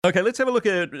Okay, let's have a look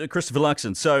at Christopher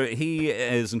Luxon. So he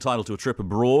is entitled to a trip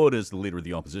abroad as the leader of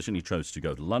the opposition. He chose to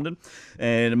go to London.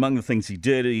 And among the things he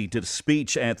did a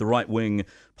speech at the right-wing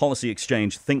policy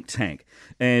exchange think tank.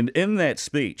 And in that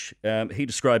speech, he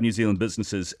described New Zealand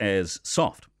businesses as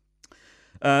soft.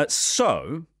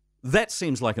 So that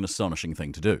seems like an astonishing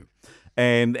thing to do.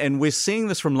 And we're seeing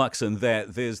this from Luxon,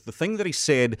 that there's the thing that he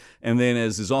said, and then,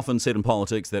 as is often said in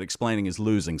politics, that explaining is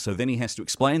losing. So then he has to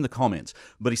explain the comments,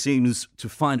 but he seems to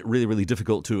find it really, really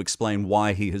difficult to explain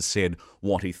why he has said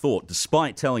what he thought,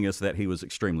 despite telling us that he was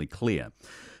extremely clear.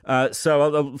 So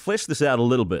I'll flesh this out a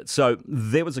little bit. So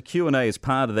there was a Q&A as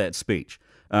part of that speech,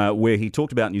 where he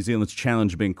talked about New Zealand's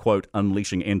challenge being, quote,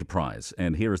 unleashing enterprise.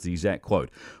 And here is the exact quote.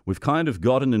 We've kind of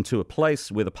gotten into a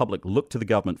place where the public look to the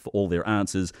government for all their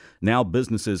answers. Now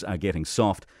businesses are getting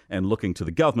soft and looking to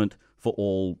the government for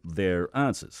all their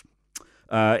answers.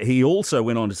 He also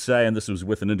went on to say, and this was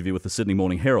with an interview with the Sydney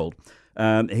Morning Herald,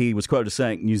 he was quoted as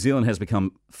saying, New Zealand has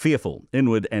become fearful,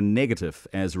 inward and negative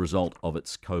as a result of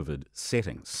its COVID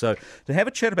settings. So to have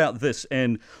a chat about this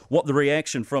and what the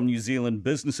reaction from New Zealand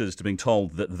businesses to being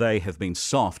told that they have been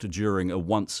soft during a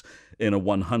once in a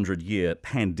 100-year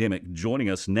pandemic, joining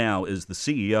us now is the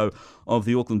CEO of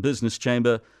the Auckland Business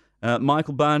Chamber,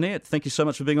 Michael Barnett. Thank you so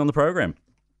much for being on the program.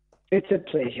 It's a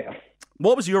pleasure.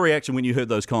 What was your reaction when you heard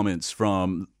those comments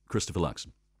from Christopher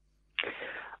Luxon?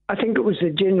 I think it was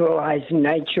the generalised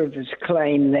nature of his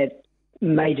claim that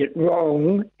made it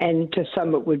wrong, and to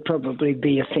some it would probably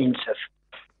be offensive.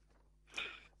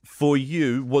 For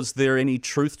you, was there any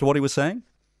truth to what he was saying?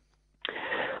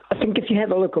 I think if you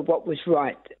have a look at what was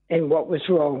right and what was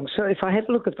wrong, so if I have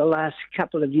a look at the last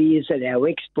couple of years at our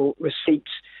export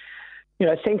receipts,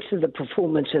 thanks to the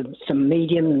performance of some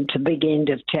medium to big end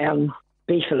of town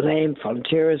beef and lamb,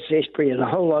 Fonterra's, Zespri and a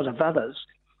whole lot of others,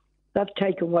 they've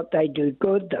taken what they do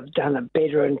good, they've done it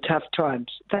better in tough times.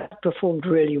 They've performed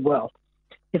really well.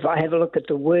 If I have a look at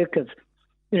the work of,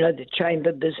 the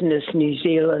Chamber Business New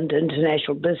Zealand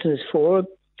International Business Forum,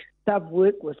 they've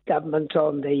worked with government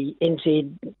on the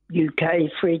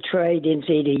NZ-UK Free Trade,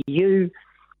 NZ-EU.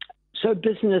 So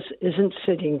business isn't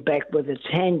sitting back with its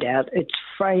hand out, it's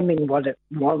framing what it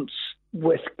wants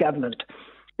with government.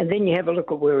 And then you have a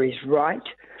look at where he's right,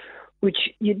 which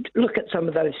you look at some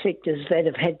of those sectors that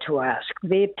have had to ask.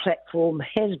 Their platform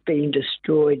has been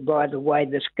destroyed by the way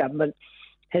this government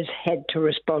has had to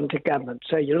respond to government.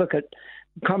 So you look at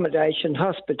accommodation,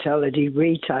 hospitality,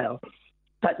 retail.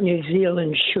 But New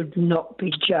Zealand should not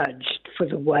be judged for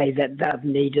the way that they've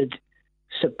needed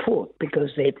support because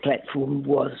their platform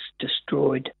was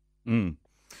destroyed.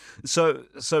 So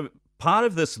part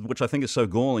of this, which I think is so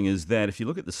galling, is that if you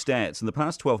look at the stats, in the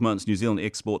past 12 months, New Zealand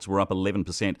exports were up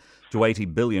 11% to 80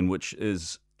 billion, which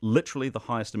is literally the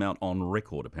highest amount on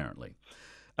record, apparently.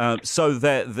 So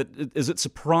is it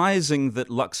surprising that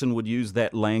Luxon would use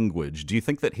that language? Do you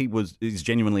think that he's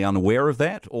genuinely unaware of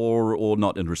that or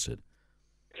not interested?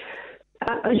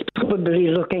 He's probably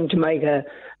looking to make a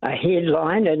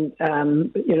headline,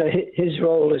 and his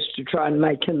role is to try and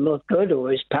make him look good or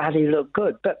his party look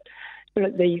good. But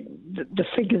the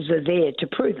figures are there to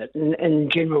prove it. In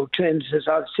general terms, as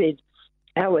I've said,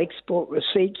 our export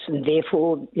receipts, and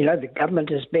therefore, the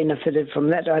government has benefited from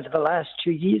that over the last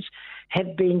 2 years,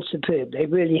 have been superb. They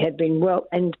really have been well.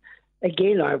 And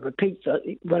again, I repeat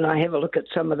that when I have a look at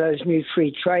some of those new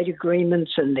free trade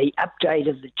agreements and the update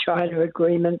of the China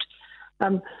agreement,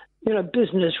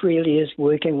 business really is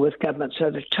working with government.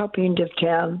 So the top end of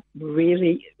town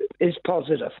really is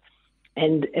positive.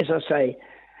 And as I say,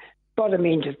 bottom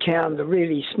end of town, the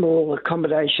really small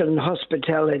accommodation,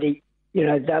 hospitality,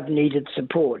 they've needed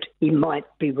support. He might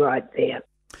be right there.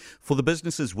 For the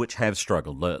businesses which have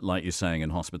struggled, like you're saying in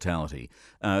hospitality,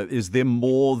 is there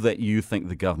more that you think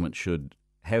the government should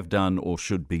have done or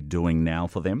should be doing now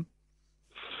for them?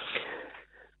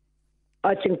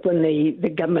 I think when the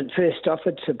government first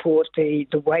offered support, the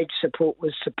wage support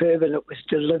was superb and it was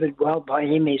delivered well by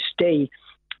MSD.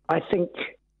 I think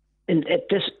at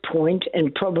this point,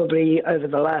 and probably over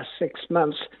the last 6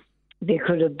 months, there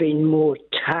could have been more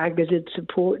targeted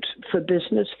support for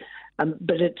business.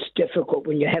 But it's difficult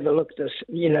when you have a look at this,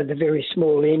 the very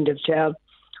small end of town,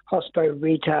 hospo,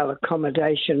 retail,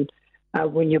 accommodation,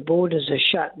 when your borders are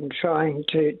shut and trying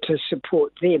to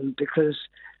support them because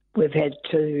we've had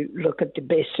to look at the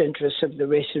best interests of the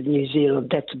rest of New Zealand.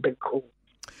 That's a big call.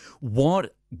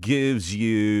 What gives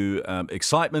you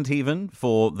excitement even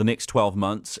for the next 12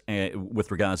 months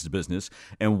with regards to business,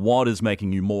 and what is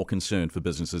making you more concerned for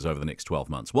businesses over the next 12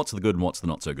 months? What's the good and what's the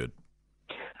not so good?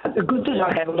 The good that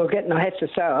I have a look at, and I have to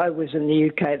say I was in the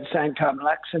UK at the same time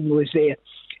Luxon was there,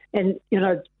 and,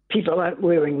 people aren't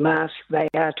wearing masks. They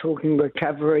are talking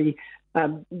recovery.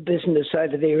 Business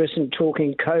over there isn't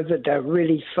talking COVID. They're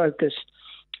really focused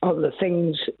on the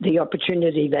things, the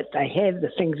opportunity that they have,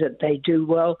 the things that they do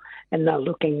well, and they're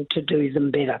looking to do them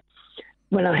better.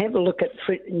 When I have a look at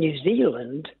New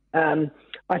Zealand,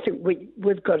 I think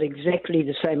we've got exactly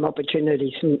the same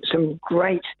opportunities, some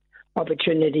great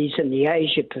opportunities in the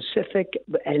Asia Pacific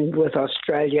and with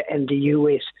Australia and the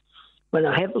US. When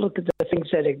I have a look at the things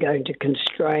that are going to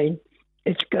constrain,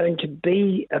 it's going to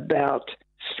be about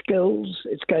skills,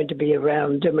 it's going to be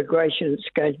around immigration, it's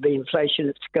going to be inflation,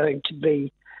 it's going to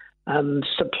be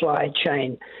supply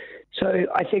chain. So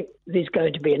I think there's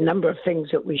going to be a number of things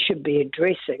that we should be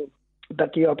addressing,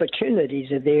 but the opportunities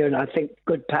are there, and I think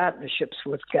good partnerships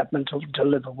with government will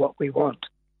deliver what we want.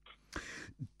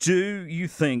 Do you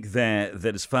think that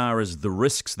as far as the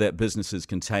risks that businesses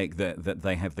can take, that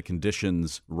they have the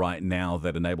conditions right now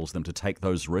that enables them to take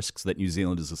those risks, that New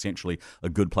Zealand is essentially a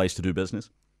good place to do business?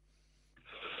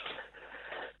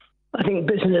 I think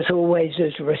business always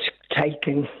is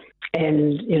risk-taking.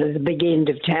 And, the big end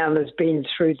of town has been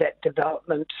through that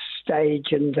development stage,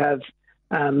 and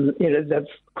they've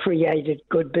created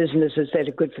good businesses that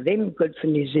are good for them, good for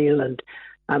New Zealand.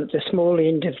 The small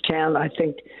end of town, I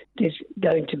think there's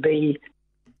going to be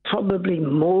probably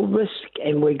more risk,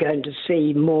 and we're going to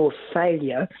see more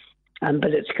failure,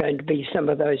 but it's going to be some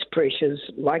of those pressures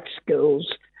like skills,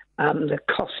 the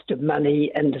cost of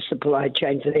money and the supply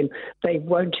chain for them. They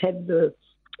won't have the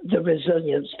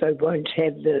resilience, they won't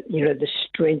have the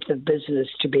strength of business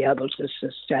to be able to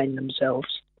sustain themselves.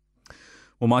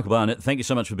 Well, Michael Barnett, thank you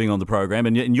so much for being on the program.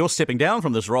 And you're stepping down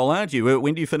from this role, aren't you?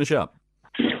 When do you finish up?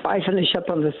 I finish up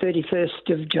on the 31st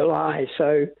of July,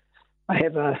 so I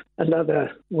have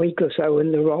another week or so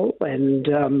in the role, and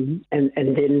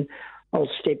then I'll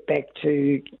step back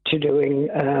to doing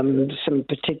some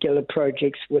particular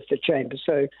projects with the Chamber.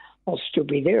 So I'll still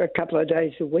be there a couple of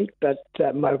days a week, but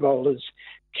my role as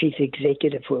Chief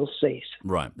Executive will cease.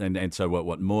 Right, and so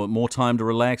what? More time to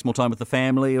relax, more time with the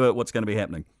family? What's going to be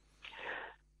happening?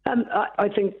 I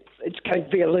think it's going to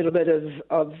be a little bit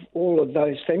of all of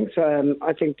those things.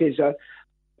 I think there's a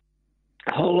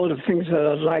whole lot of things that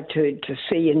I'd like to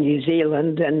see in New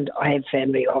Zealand, and I have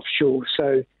family offshore,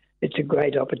 so it's a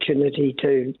great opportunity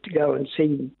to go and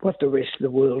see what the rest of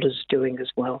the world is doing as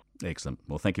well. Excellent.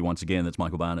 Well, thank you once again. That's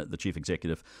Michael Barnett, the Chief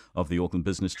Executive of the Auckland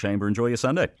Business Chamber. Enjoy your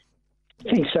Sunday.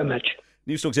 Thanks so much.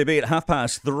 News Talk ZB at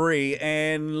 3:30,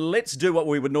 and let's do what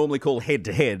we would normally call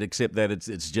head-to-head, except that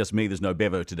it's just me. There's no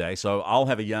Bevo today, so I'll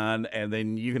have a yarn, and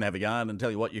then you can have a yarn, and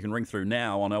tell you what, you can ring through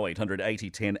now on 0800 80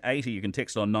 1080. You can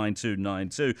text on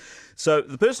 9292. So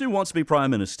the person who wants to be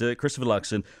Prime Minister, Christopher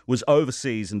Luxon, was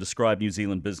overseas and described New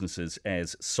Zealand businesses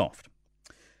as soft.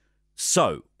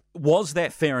 So was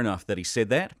that fair enough that he said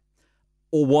that?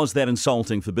 Or was that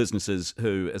insulting for businesses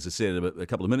who, as I said a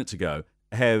couple of minutes ago,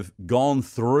 have gone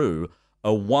through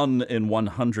a 1 in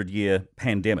 100 year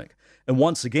pandemic? And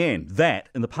once again, that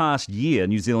in the past year,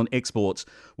 New Zealand exports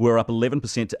were up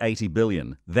 11% to 80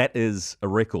 billion. That is a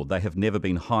record. They have never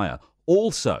been higher.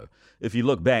 Also, if you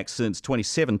look back since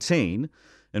 2017,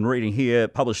 and reading here,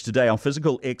 published today on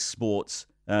physical exports,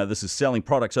 this is selling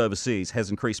products overseas, has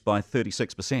increased by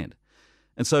 36%.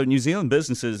 And so New Zealand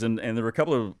businesses, and there are a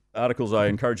couple of articles I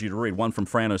encourage you to read, one from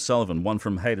Fran O'Sullivan, one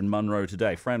from Hayden Munro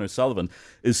today. Fran O'Sullivan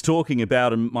is talking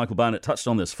about, and Michael Barnett touched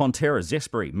on this, Fonterra,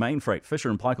 Zespri, Mainfreight, Fisher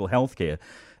and Paykel Healthcare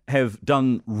have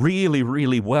done really,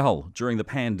 really well during the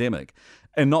pandemic.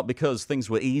 And not because things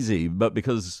were easy, but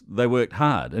because they worked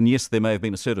hard. And yes, there may have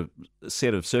been a set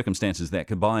of circumstances that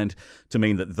combined to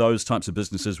mean that those types of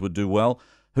businesses would do well.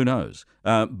 Who knows?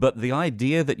 But the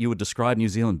idea that you would describe New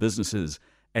Zealand businesses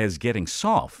as getting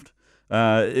soft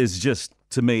is just,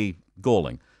 to me,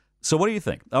 galling. So what do you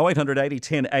think? 0800 80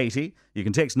 1080. You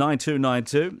can text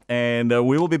 9292, and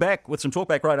we will be back with some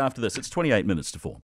talkback right after this. It's 28 minutes to 4.